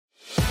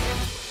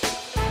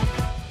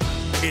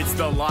It's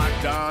the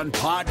Locked On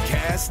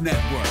Podcast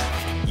Network,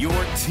 your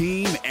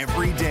team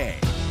every day.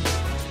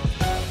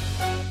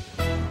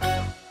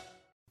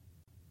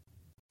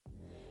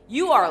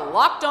 You are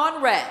Locked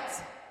On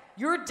Reds,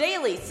 your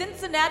daily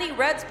Cincinnati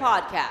Reds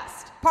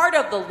podcast. Part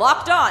of the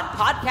Locked On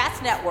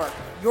Podcast Network,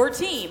 your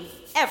team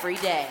every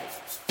day.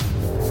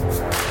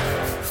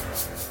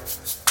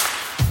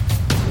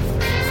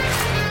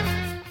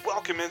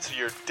 Welcome into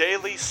your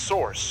daily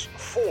source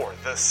for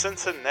the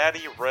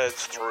Cincinnati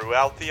Reds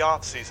throughout the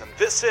offseason.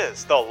 This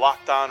is the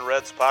Locked On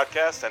Reds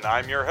podcast, and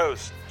I'm your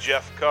host,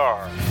 Jeff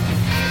Carr.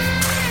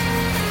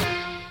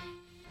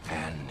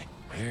 And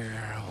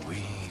here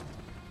we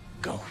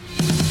go.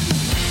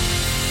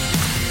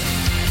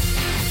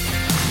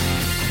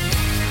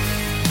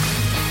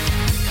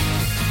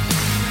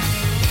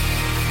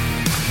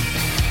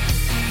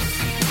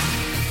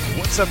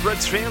 What's up,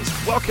 Reds fans?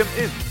 Welcome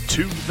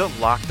into the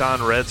Locked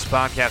On Reds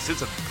podcast.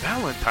 It's a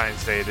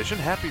Valentine's Day edition.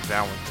 Happy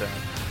Valentine.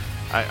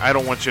 I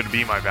don't want you to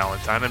be my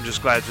Valentine. I'm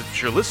just glad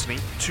that you're listening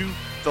to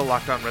the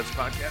Locked On Reds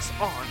podcast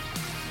on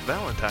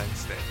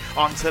Valentine's Day.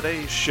 On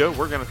today's show,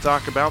 we're going to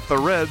talk about the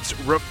Reds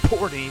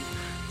reporting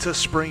to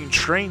spring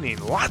training.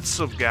 Lots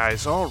of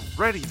guys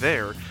already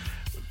there.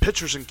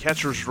 Pitchers and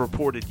catchers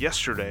reported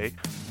yesterday,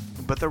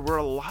 but there were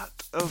a lot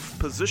of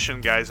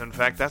position guys. In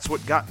fact, that's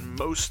what got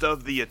most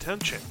of the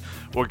attention.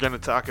 We're going to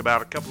talk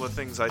about a couple of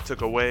things I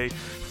took away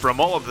from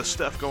all of the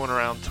stuff going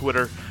around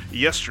Twitter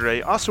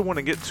yesterday. Also want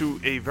to get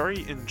to a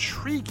very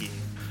intriguing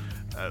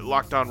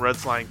Locked On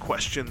Reds line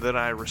question that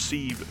I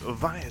received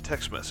via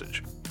text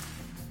message.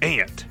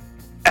 And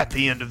at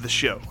the end of the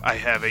show, I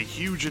have a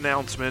huge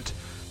announcement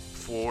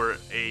for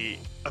a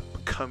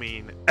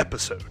upcoming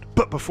episode.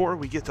 But before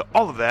we get to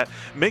all of that,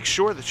 make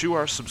sure that you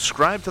are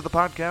subscribed to the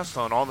podcast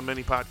on all the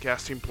many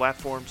podcasting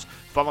platforms.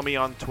 Follow me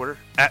on Twitter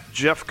at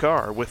Jeff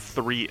Carr with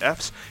 3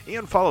 Fs,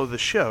 and follow the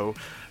show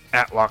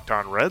at Locked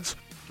On Reds.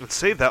 And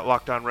save that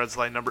Locked On Reds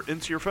line number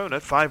into your phone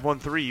at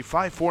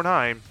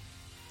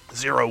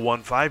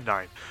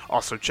 513-549-0159.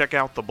 Also check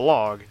out the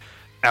blog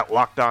at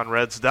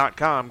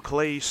LockedOnReds.com.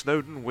 Clay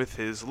Snowden with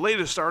his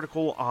latest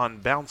article on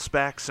bounce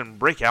backs and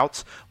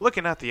breakouts,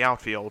 looking at the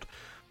outfield.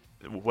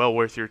 Well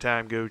worth your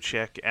time. Go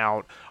check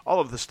out all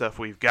of the stuff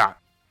we've got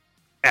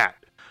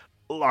at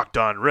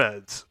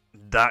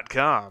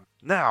LockedOnReds.com.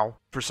 Now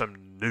for some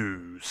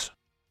news.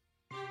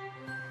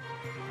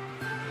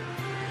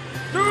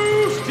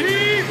 News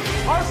team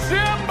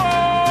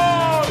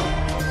assemble!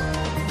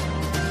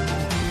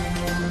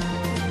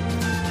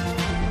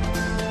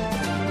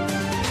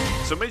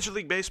 So Major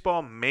League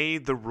Baseball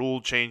made the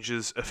rule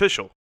changes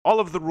official.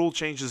 All of the rule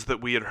changes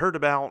that we had heard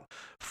about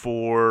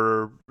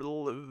for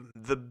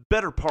the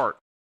better part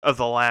of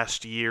the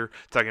last year,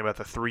 talking about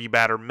the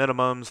 3-batter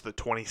minimums, the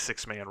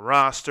 26-man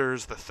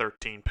rosters, the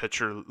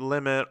 13-pitcher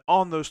limit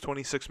on those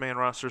 26-man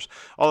rosters,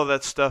 all of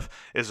that stuff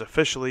is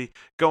officially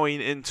going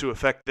into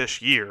effect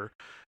this year.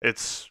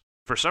 It's,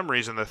 for some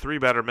reason, the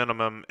 3-batter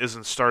minimum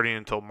isn't starting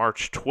until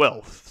March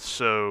 12th,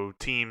 so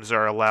teams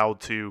are allowed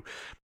to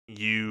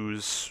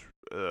use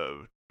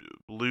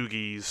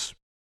loogies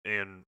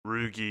and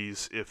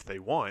roogies if they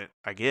want,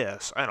 I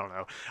guess. I don't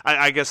know.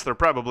 I guess they're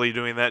probably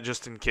doing that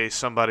just in case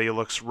somebody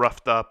looks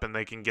roughed up and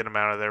they can get them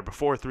out of there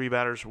before 3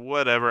 batters,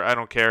 whatever. I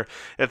don't care.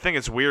 I think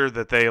it's weird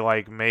that they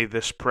made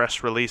this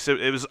press release.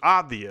 It was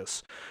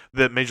obvious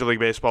that Major League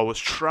Baseball was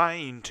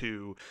trying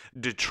to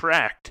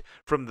detract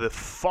from the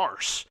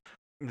farce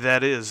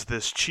that is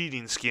this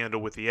cheating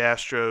scandal with the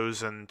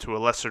Astros and to a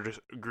lesser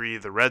degree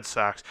the Red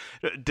Sox.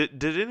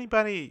 Did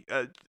anybody...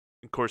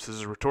 Of course, this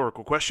is a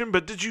rhetorical question,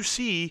 but did you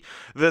see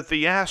that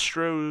the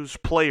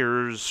Astros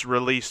players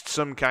released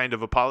some kind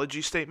of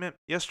apology statement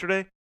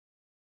yesterday?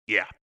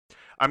 Yeah.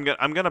 I'm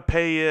gonna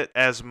pay it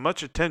as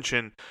much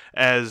attention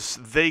as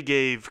they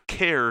gave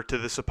care to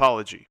this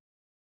apology.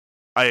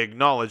 I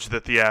acknowledge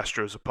that the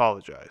Astros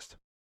apologized.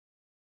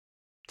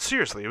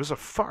 Seriously, it was a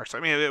farce. I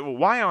mean,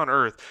 why on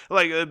earth?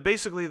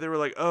 Basically, they were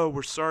like, oh,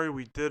 we're sorry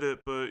we did it,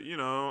 but,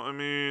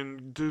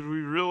 did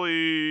we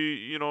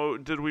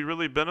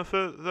really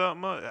benefit that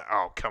much?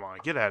 Oh, come on,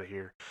 get out of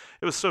here.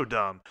 It was so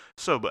dumb.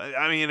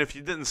 If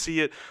you didn't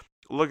see it,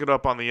 look it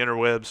up on the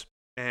interwebs,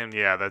 and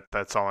yeah,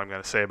 that's all I'm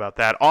going to say about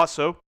that.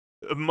 Also,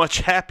 a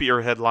much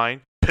happier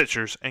headline,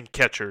 pitchers and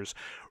catchers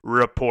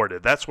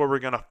reported. That's what we're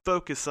going to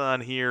focus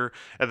on here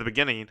at the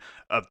beginning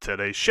of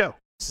today's show.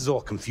 This is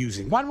all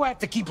confusing. Why do I have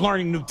to keep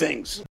learning new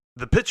things?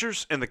 The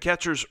pitchers and the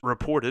catchers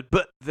reported,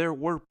 but there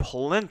were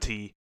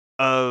plenty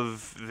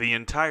of the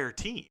entire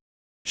team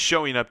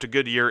showing up to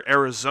Goodyear,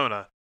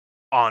 Arizona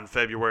on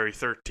February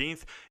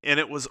 13th, and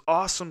it was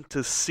awesome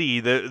to see.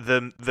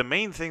 The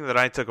main thing that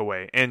I took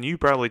away, and you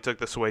probably took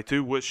this away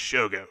too, was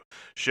Shogo.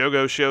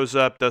 Shogo shows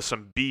up, does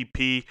some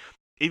BP,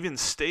 even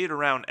stayed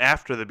around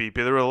after the BP.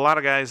 There were a lot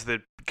of guys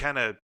that kind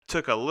of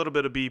took a little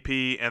bit of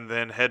BP and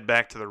then head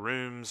back to the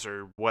rooms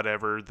or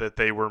whatever that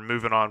they were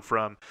moving on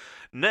from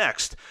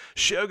next.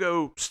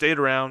 Shogo stayed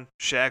around,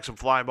 shagged some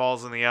fly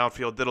balls in the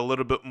outfield, did a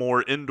little bit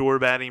more indoor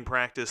batting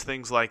practice,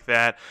 things like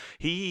that.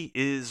 He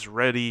is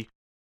ready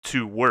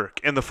to work.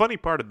 And the funny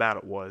part about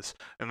it was,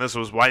 and this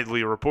was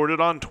widely reported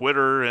on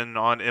Twitter and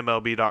on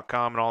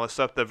MLB.com and all this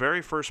stuff, the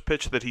very first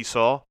pitch that he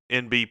saw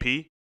in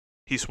BP,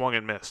 he swung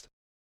and missed.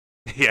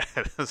 Yeah,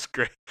 that's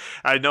great.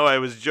 I know I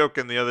was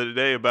joking the other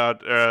day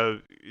about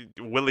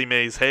Willie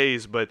Mays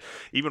Hayes, but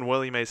even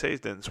Willie Mays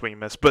Hayes didn't swing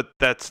and miss. But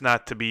that's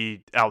not to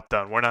be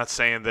outdone. We're not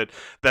saying that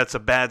that's a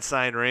bad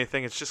sign or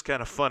anything. It's just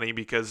kind of funny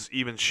because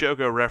even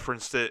Shogo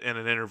referenced it in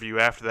an interview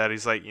after that.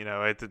 He's like,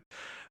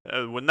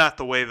 not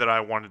the way that I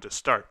wanted to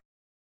start.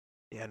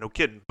 Yeah, no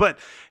kidding. But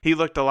he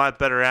looked a lot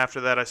better after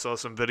that. I saw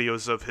some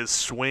videos of his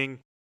swing.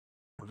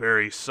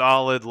 Very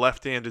solid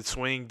left-handed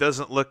swing.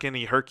 Doesn't look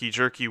any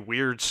herky-jerky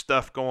weird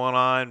stuff going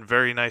on.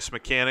 Very nice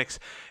mechanics.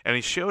 And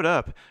he showed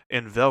up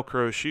in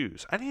Velcro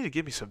shoes. I need to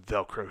give me some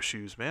Velcro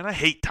shoes, man. I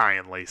hate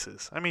tying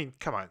laces. I mean,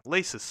 come on.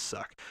 Laces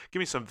suck. Give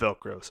me some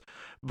Velcros.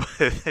 But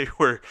they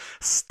were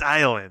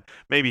styling.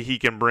 Maybe he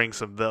can bring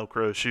some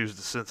Velcro shoes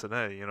to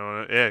Cincinnati.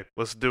 Hey,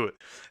 let's do it.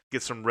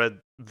 Get some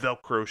red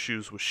Velcro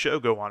shoes with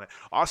Shogo on it.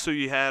 Also,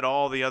 you had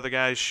all the other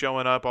guys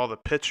showing up, all the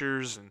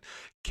pitchers and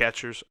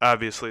catchers.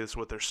 Obviously, that's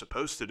what they're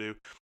supposed to do.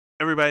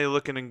 Everybody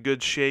looking in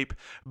good shape.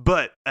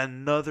 But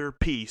another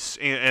piece,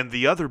 and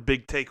the other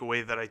big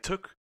takeaway that I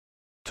took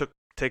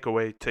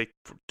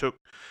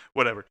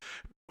whatever,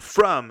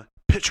 from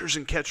pitchers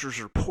and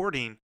catchers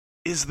reporting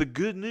is the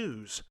good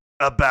news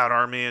about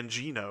our man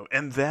Gino.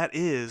 And that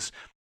is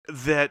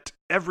that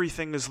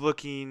everything is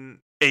looking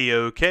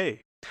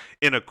A-OK.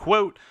 In a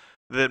quote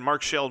that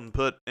Mark Sheldon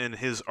put in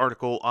his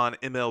article on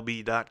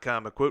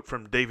MLB.com, a quote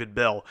from David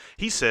Bell,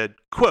 he said,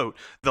 quote,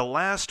 "The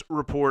last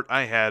report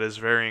I had is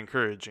very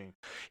encouraging.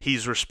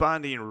 He's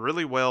responding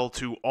really well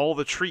to all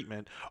the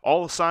treatment.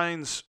 All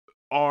signs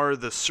are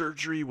the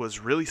surgery was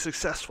really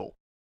successful.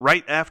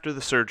 Right after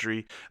the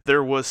surgery,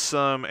 there was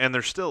some, and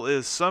there still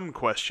is some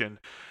question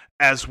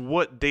as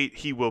what date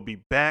he will be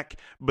back,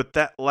 but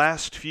that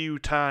last few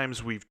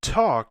times we've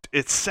talked,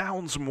 it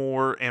sounds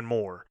more and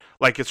more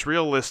like it's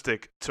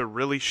realistic to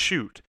really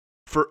shoot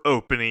for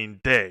opening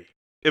day.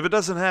 If it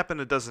doesn't happen,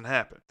 it doesn't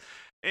happen."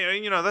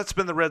 And, that's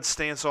been the Reds'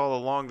 stance all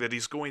along, that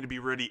he's going to be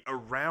ready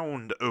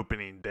around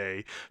opening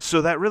day.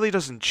 So that really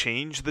doesn't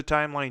change the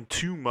timeline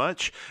too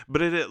much,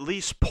 but it at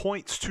least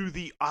points to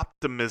the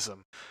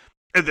optimism.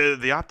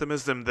 The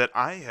optimism that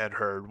I had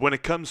heard when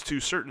it comes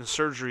to certain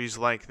surgeries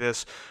like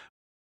this.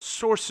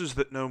 Sources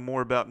that know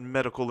more about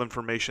medical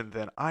information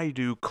than I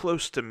do,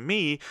 close to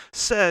me,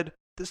 said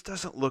this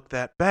doesn't look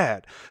that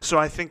bad. So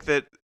I think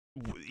that,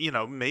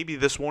 maybe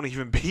this won't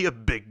even be a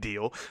big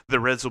deal. The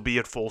Reds will be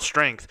at full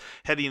strength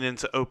heading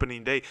into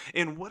opening day.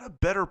 And what a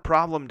better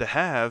problem to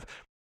have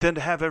than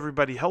to have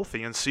everybody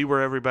healthy and see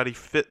where everybody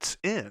fits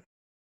in.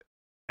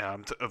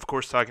 I'm, of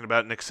course, talking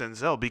about Nick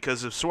Senzel,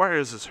 because if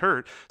Suarez is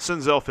hurt,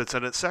 Senzel fits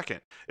in at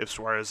second. If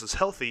Suarez is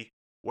healthy,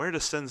 where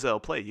does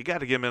Senzel play? You got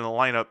to get him in the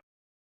lineup.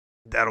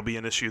 That'll be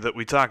an issue that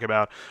we talk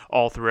about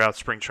all throughout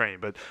spring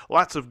training. But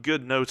lots of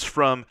good notes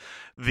from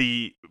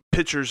the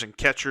pitchers and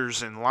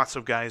catchers and lots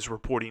of guys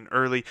reporting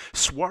early.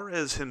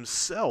 Suarez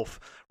himself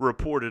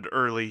reported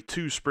early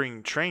to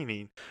spring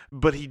training,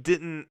 but he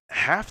didn't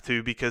have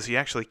to because he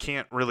actually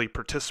can't really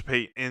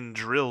participate in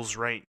drills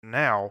right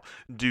now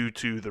due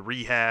to the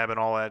rehab and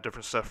all that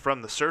different stuff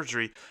from the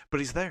surgery. But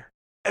he's there.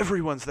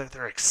 Everyone's there.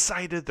 They're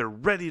excited. They're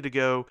ready to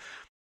go.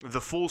 The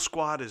full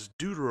squad is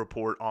due to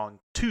report on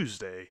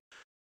Tuesday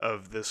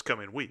of this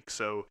coming week.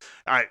 So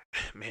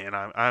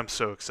I'm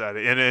so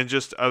excited. And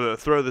just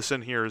throw this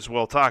in here as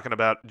well, talking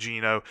about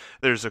Gino.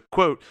 There's a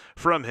quote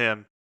from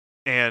him,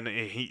 and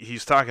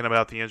he's talking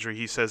about the injury.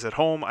 He says, "At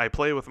home, I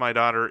play with my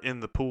daughter in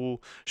the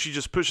pool. She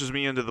just pushes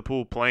me into the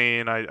pool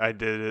playing. I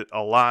did it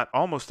a lot,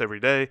 almost every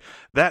day.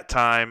 That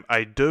time,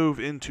 I dove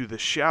into the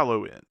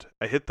shallow end.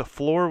 I hit the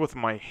floor with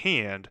my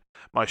hand.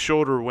 My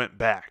shoulder went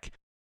back.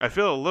 I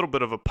feel a little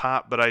bit of a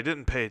pop, but I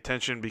didn't pay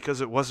attention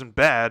because it wasn't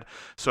bad,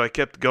 so I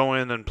kept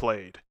going and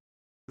played."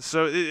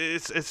 So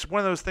it's one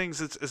of those things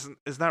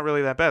it's not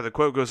really that bad. The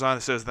quote goes on,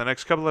 it says, "The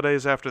next couple of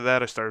days after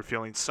that, I started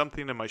feeling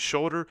something in my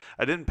shoulder.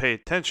 I didn't pay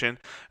attention.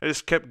 I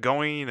just kept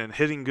going and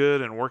hitting good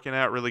and working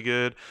out really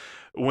good.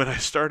 When I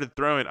started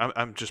throwing,"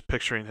 I'm just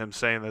picturing him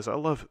saying this. I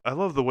love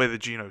the way that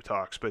Gino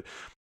talks. But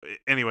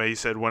anyway, he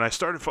said, "When I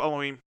started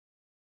throwing,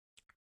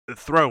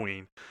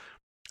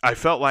 I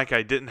felt like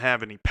I didn't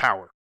have any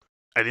power.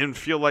 I didn't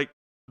feel like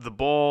the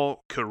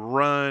ball could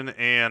run,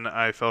 and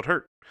I felt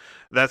hurt.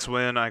 That's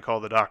when I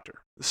called the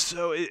doctor."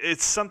 So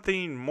it's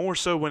something more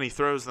so when he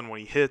throws than when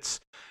he hits.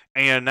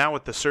 And now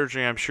with the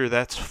surgery, I'm sure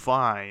that's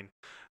fine.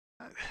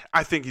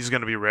 I think he's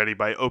going to be ready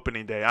by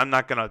opening day. I'm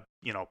not going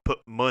to, put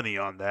money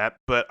on that,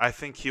 but I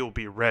think he'll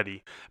be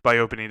ready by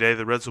opening day.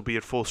 The Reds will be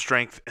at full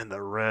strength, and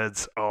the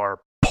Reds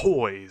are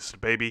poised,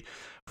 baby,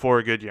 for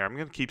a good year. I'm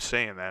going to keep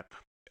saying that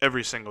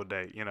every single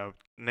day.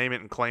 Name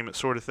it and claim it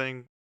sort of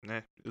thing.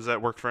 Does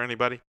that work for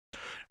anybody?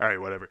 All right,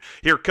 whatever.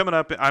 Here, coming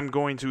up, I'm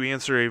going to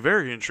answer a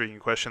very intriguing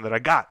question that I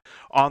got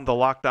on the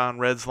Locked On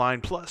Reds line.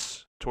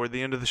 Plus, toward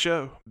the end of the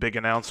show, big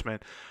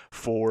announcement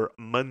for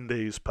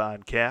Monday's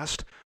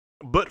podcast.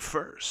 But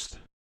first,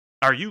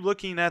 Are you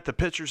looking at the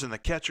pitchers and the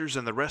catchers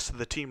and the rest of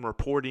the team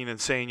reporting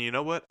and saying, you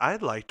know what,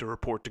 I'd like to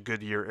report to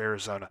Goodyear,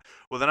 Arizona?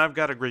 Well, then I've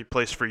got a great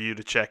place for you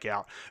to check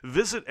out.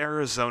 Visit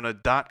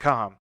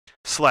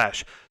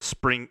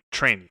Arizona.com/spring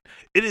training.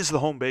 It is the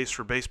home base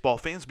for baseball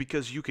fans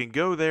because you can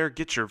go there,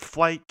 get your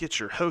flight, get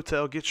your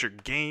hotel, get your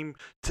game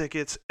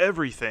tickets,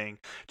 everything.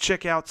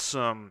 Check out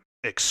some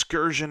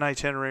excursion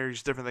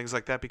itineraries, different things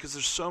like that, because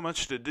there's so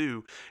much to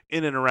do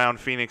in and around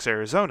Phoenix,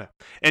 Arizona.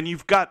 And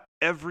you've got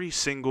every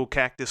single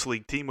Cactus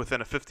League team within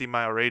a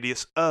 50-mile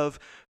radius of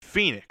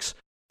Phoenix.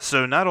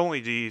 So not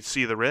only do you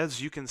see the Reds,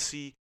 you can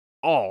see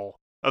all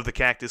of the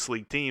Cactus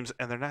League teams,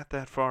 and they're not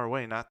that far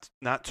away, not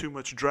too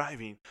much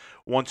driving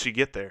once you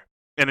get there.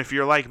 And if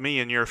you're like me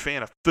and you're a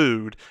fan of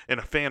food and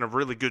a fan of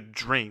really good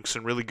drinks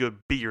and really good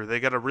beer, they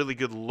got a really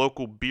good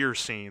local beer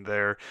scene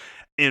there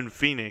in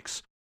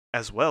Phoenix,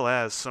 as well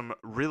as some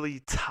really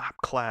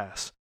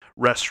top-class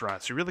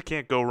restaurants. You really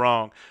can't go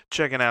wrong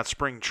checking out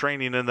spring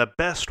training, and the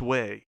best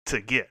way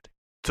to get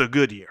to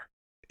Goodyear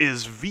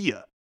is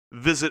via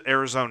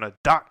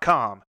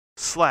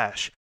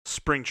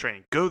visitarizona.com/spring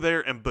training. Go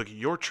there and book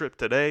your trip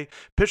today.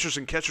 Pitchers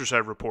and catchers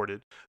have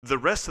reported. The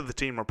rest of the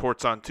team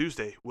reports on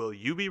Tuesday. Will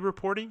you be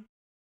reporting?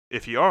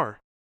 If you are,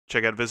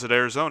 check out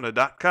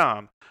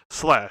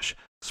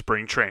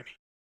visitarizona.com/spring training.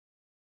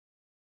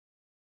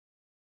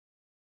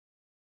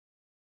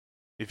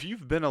 If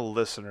you've been a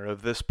listener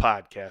of this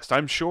podcast,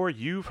 I'm sure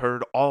you've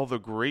heard all the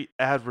great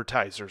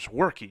advertisers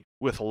working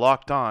with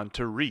Locked On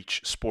to reach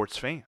sports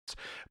fans.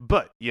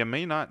 But you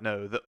may not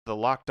know that the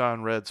Locked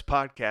On Reds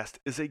podcast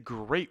is a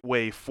great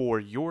way for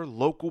your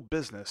local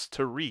business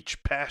to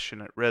reach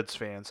passionate Reds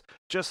fans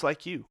just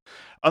like you.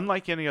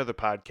 Unlike any other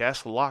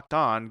podcast, Locked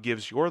On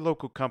gives your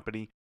local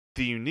company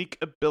the unique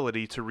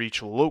ability to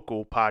reach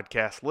local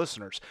podcast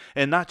listeners.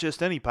 And not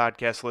just any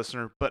podcast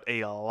listener, but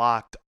a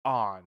Locked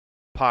On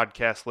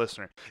podcast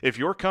listener. If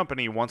your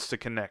company wants to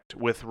connect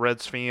with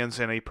Reds fans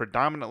in a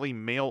predominantly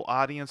male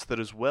audience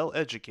that is well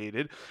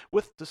educated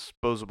with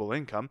disposable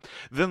income,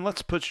 then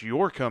let's put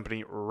your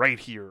company right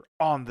here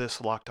on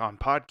this Locked On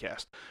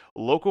podcast.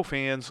 Local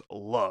fans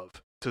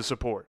love to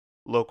support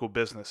local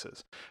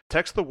businesses.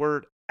 Text the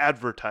word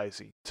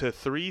advertising to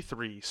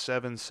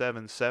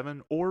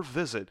 33777 or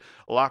visit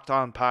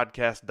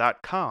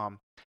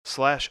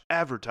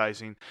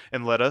lockedonpodcast.com/advertising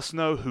and let us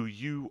know who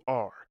you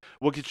are.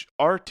 We'll get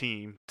our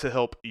team to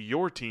help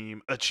your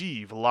team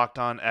achieve Locked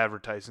On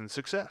advertising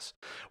success.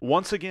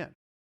 Once again,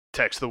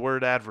 text the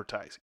word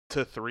advertising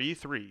to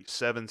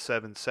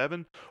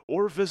 33777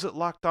 or visit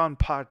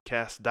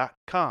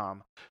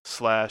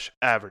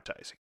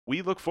lockedonpodcast.com/advertising.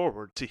 We look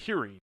forward to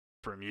hearing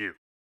from you.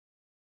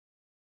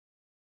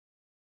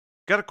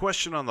 Got a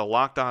question on the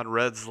Locked On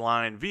Reds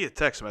line via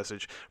text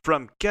message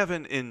from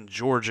Kevin in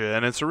Georgia,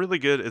 and it's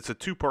a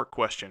two-part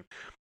question.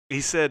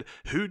 He said,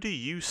 who do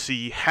you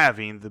see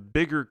having the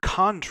bigger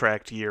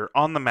contract year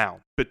on the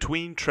mound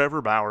between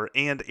Trevor Bauer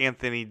and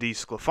Anthony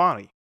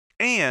DeSclafani?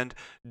 And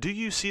do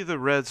you see the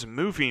Reds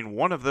moving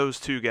one of those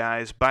two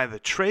guys by the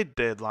trade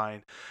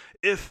deadline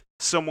if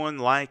someone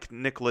like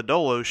Nick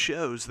Lodolo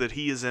shows that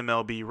he is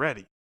MLB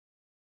ready?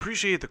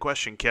 Appreciate the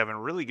question, Kevin.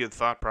 Really good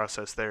thought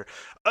process there.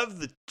 Of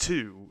the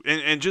two,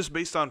 and just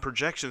based on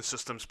projection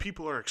systems,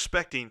 people are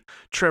expecting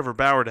Trevor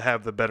Bauer to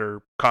have the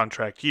better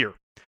contract year.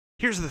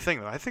 Here's the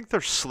thing, though. I think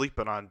they're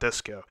sleeping on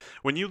Disco.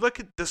 When you look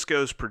at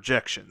Disco's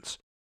projections,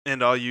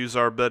 and I'll use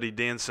our buddy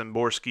Dan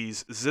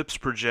Szymborski's Zips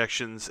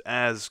projections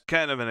as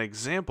kind of an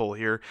example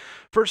here.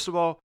 First of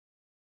all,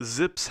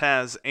 Zips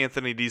has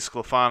Anthony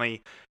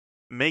DeSclafani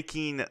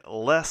making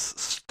less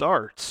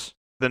starts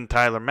than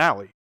Tyler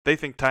Mahle. They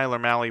think Tyler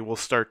Mahle will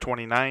start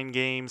 29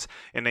 games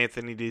and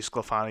Anthony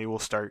DeSclafani will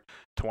start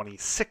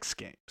 26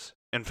 games.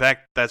 In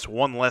fact, that's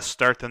one less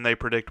start than they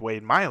predict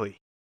Wade Miley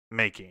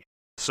making.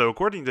 So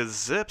according to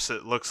Zips,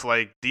 it looks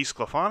like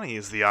DeSclafani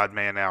is the odd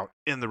man out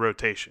in the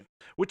rotation,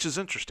 which is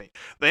interesting.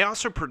 They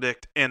also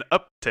predict an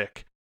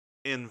uptick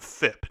in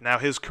FIP. Now,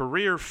 his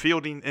career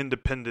fielding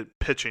independent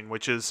pitching,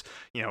 which is,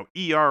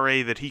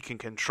 ERA that he can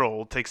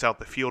control, takes out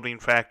the fielding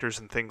factors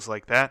and things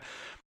like that.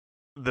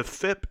 The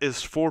FIP is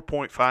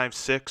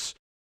 4.56.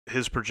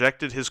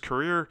 His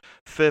career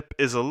FIP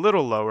is a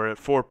little lower at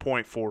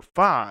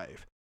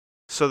 4.45.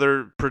 So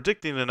they're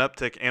predicting an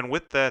uptick, and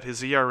with that,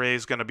 his ERA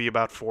is going to be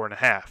about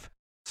 4.5.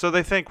 So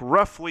they think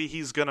roughly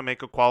he's going to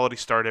make a quality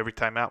start every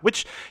time out,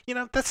 which,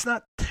 that's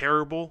not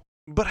terrible,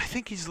 but I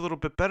think he's a little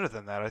bit better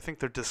than that. I think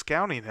they're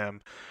discounting him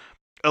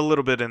a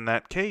little bit in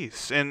that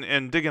case.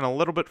 And digging a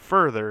little bit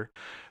further,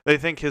 they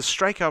think his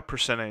strikeout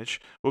percentage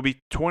will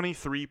be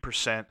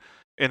 23%,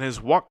 and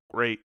his walk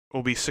rate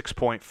will be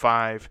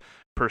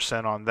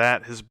 6.5% on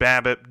that. His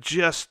BABIP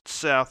just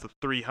south of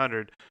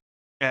 300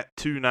 at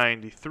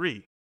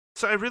 293.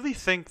 So I really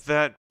think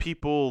that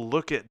people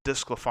look at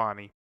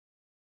DeSclafani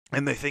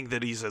and they think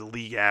that he's a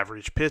league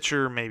average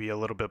pitcher, maybe a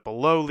little bit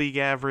below league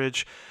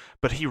average,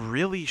 but he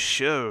really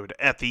showed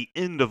at the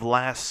end of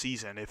last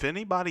season. If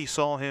anybody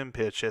saw him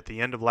pitch at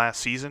the end of last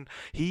season,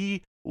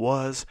 he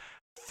was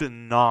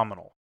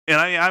phenomenal. And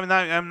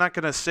I'm not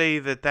going to say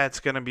that that's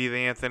going to be the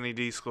Anthony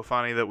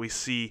DeSclafani that we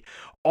see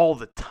all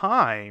the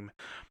time.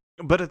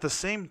 But at the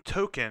same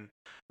token,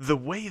 the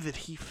way that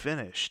he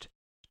finished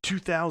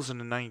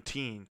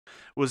 2019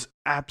 was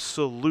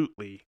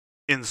absolutely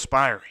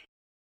inspiring.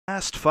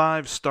 Last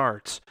 5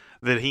 starts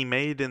that he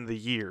made in the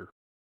year,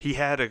 he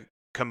had a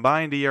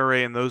combined ERA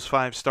in those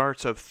 5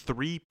 starts of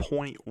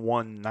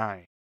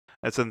 3.19.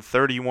 That's in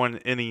 31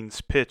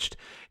 innings pitched.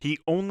 He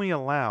only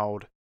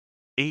allowed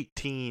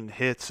 18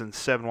 hits and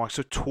 7 walks,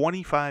 so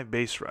 25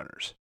 base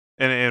runners.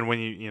 And when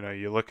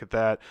you look at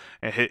that,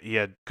 and he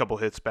had a couple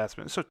hits,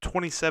 batsmen, so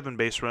 27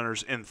 base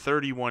runners in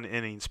 31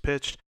 innings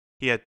pitched.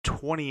 He had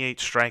 28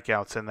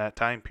 strikeouts in that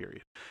time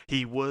period.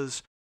 He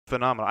was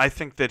phenomenal. I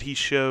think that he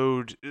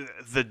showed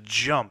the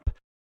jump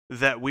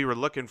that we were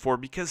looking for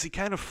because he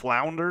kind of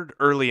floundered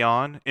early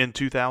on in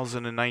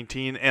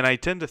 2019, and I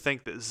tend to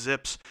think that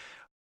Zips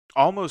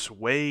almost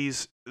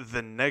weighs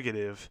the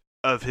negative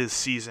of his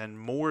season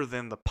more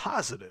than the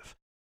positive.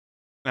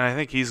 And I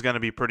think he's going to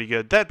be pretty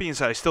good. That being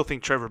said, I still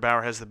think Trevor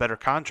Bauer has the better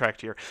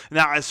contract here.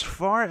 Now, as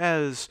far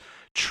as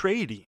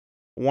trading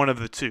one of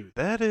the two,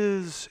 that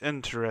is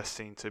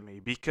interesting to me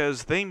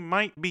because they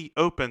might be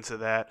open to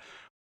that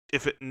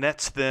if it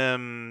nets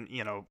them,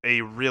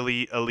 a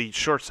really elite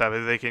shortstop.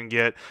 If they can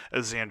get a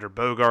Xander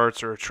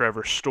Bogaerts or a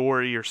Trevor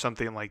Story or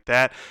something like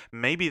that,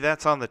 maybe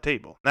that's on the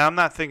table. Now, I'm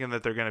not thinking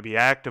that they're going to be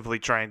actively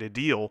trying to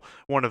deal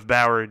one of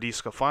Bauer or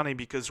DeSclafani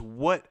because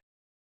what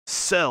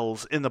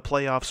sells in the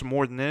playoffs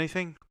more than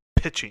anything?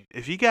 Pitching.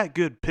 If you got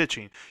good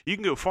pitching, you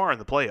can go far in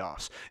the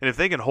playoffs. And if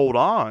they can hold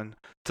on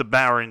to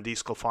Bauer and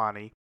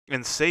DeSclafani,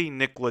 and say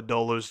Nick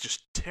Lodolo's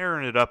just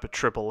tearing it up at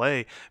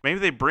AAA, maybe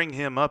they bring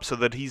him up so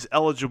that he's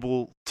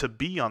eligible to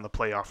be on the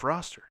playoff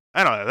roster.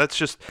 I don't know. That's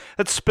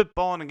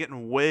spitballing and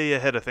getting way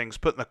ahead of things,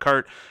 putting the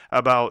cart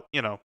about,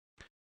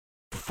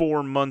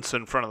 4 months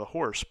in front of the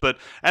horse. But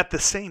at the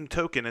same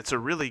token, it's a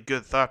really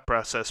good thought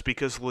process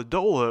because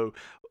Lodolo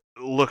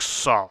looks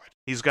solid.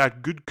 He's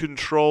got good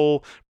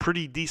control,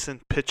 pretty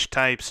decent pitch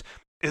types.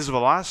 His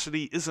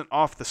velocity isn't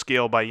off the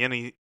scale by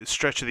any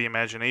stretch of the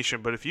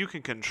imagination, but if you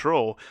can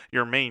control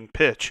your main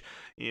pitch,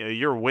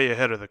 you're way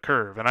ahead of the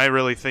curve. And I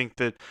really think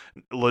that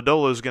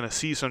Lodolo is going to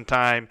see some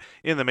time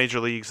in the major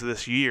leagues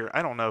this year.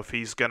 I don't know if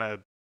he's going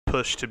to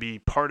push to be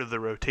part of the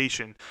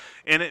rotation.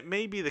 And it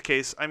may be the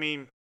case. I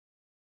mean,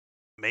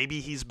 maybe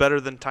he's better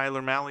than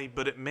Tyler Mahle,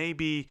 but it may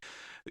be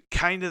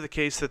kind of the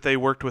case that they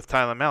worked with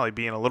Tyler Mahle,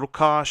 being a little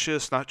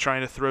cautious, not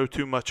trying to throw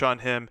too much on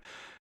him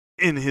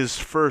in his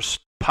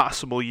first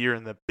possible year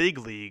in the big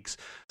leagues.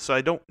 So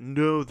I don't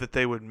know that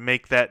they would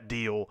make that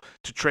deal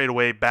to trade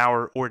away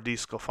Bauer or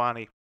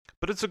DeSclafani.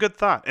 But it's a good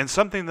thought and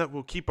something that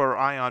we'll keep our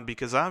eye on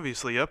because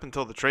obviously up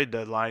until the trade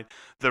deadline,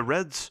 the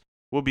Reds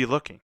will be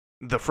looking.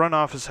 The front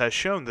office has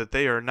shown that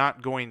they are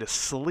not going to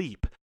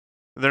sleep.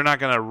 They're not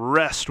going to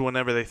rest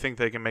whenever they think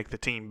they can make the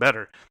team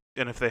better.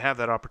 And if they have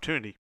that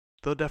opportunity,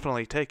 they'll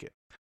definitely take it.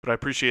 But I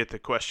appreciate the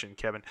question,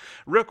 Kevin.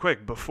 Real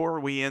quick,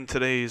 before we end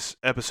today's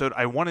episode,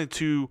 I wanted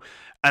to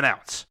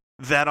announce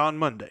that on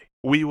Monday,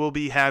 we will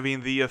be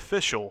having the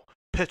official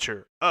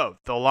pitcher of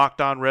the Locked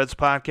On Reds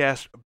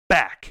podcast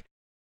back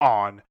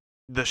on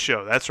the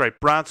show. That's right.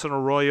 Bronson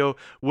Arroyo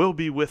will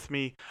be with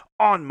me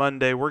on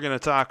Monday. We're going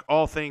to talk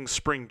all things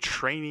spring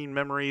training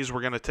memories. We're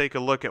going to take a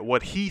look at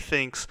what he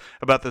thinks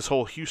about this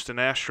whole Houston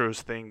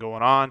Astros thing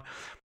going on.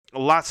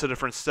 Lots of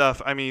different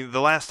stuff. I mean,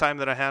 the last time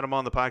that I had him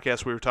on the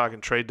podcast, we were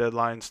talking trade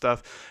deadline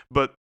stuff.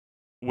 But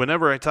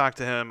whenever I talked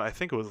to him, I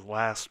think it was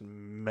last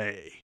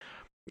May,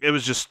 it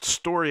was just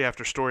story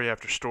after story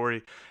after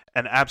story,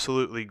 and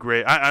absolutely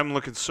great. I'm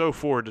looking so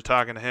forward to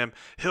talking to him.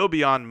 He'll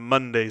be on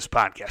Monday's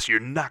podcast. You're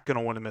not going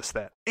to want to miss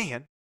that.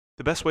 And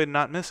the best way to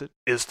not miss it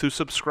is to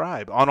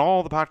subscribe on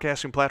all the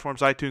podcasting platforms,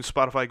 iTunes,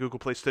 Spotify, Google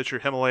Play, Stitcher,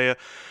 Himalaya,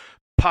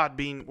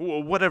 Podbean,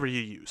 whatever you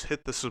use.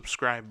 Hit the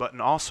subscribe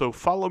button. Also,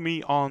 follow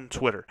me on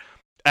Twitter,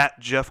 at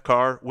Jeff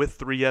Carr with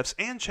 3 Fs,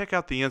 and check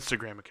out the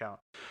Instagram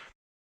account.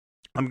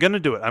 I'm going to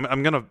do it.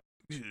 I'm going to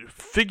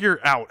figure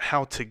out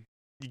how to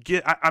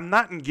I'm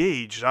not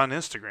engaged on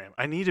Instagram.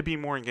 I need to be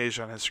more engaged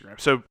on Instagram.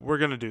 So we're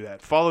going to do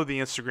that. Follow the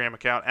Instagram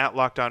account at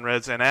Locked On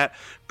Reds and at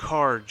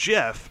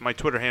CarJeff. My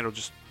Twitter handle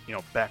just,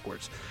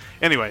 backwards.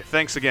 Anyway,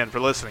 thanks again for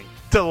listening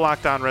to the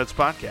Locked On Reds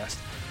podcast.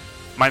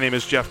 My name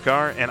is Jeff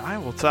Carr, and I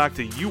will talk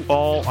to you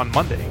all on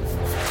Monday.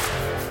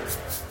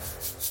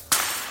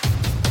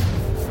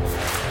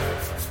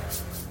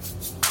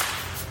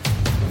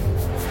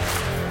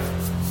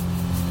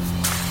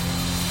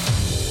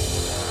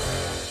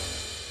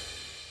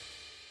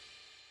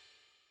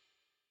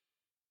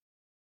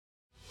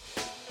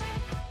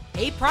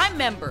 Hey, Prime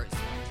members,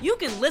 you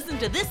can listen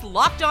to this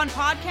Locked On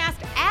podcast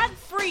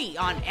ad-free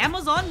on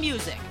Amazon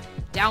Music.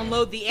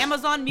 Download the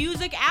Amazon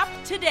Music app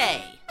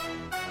today.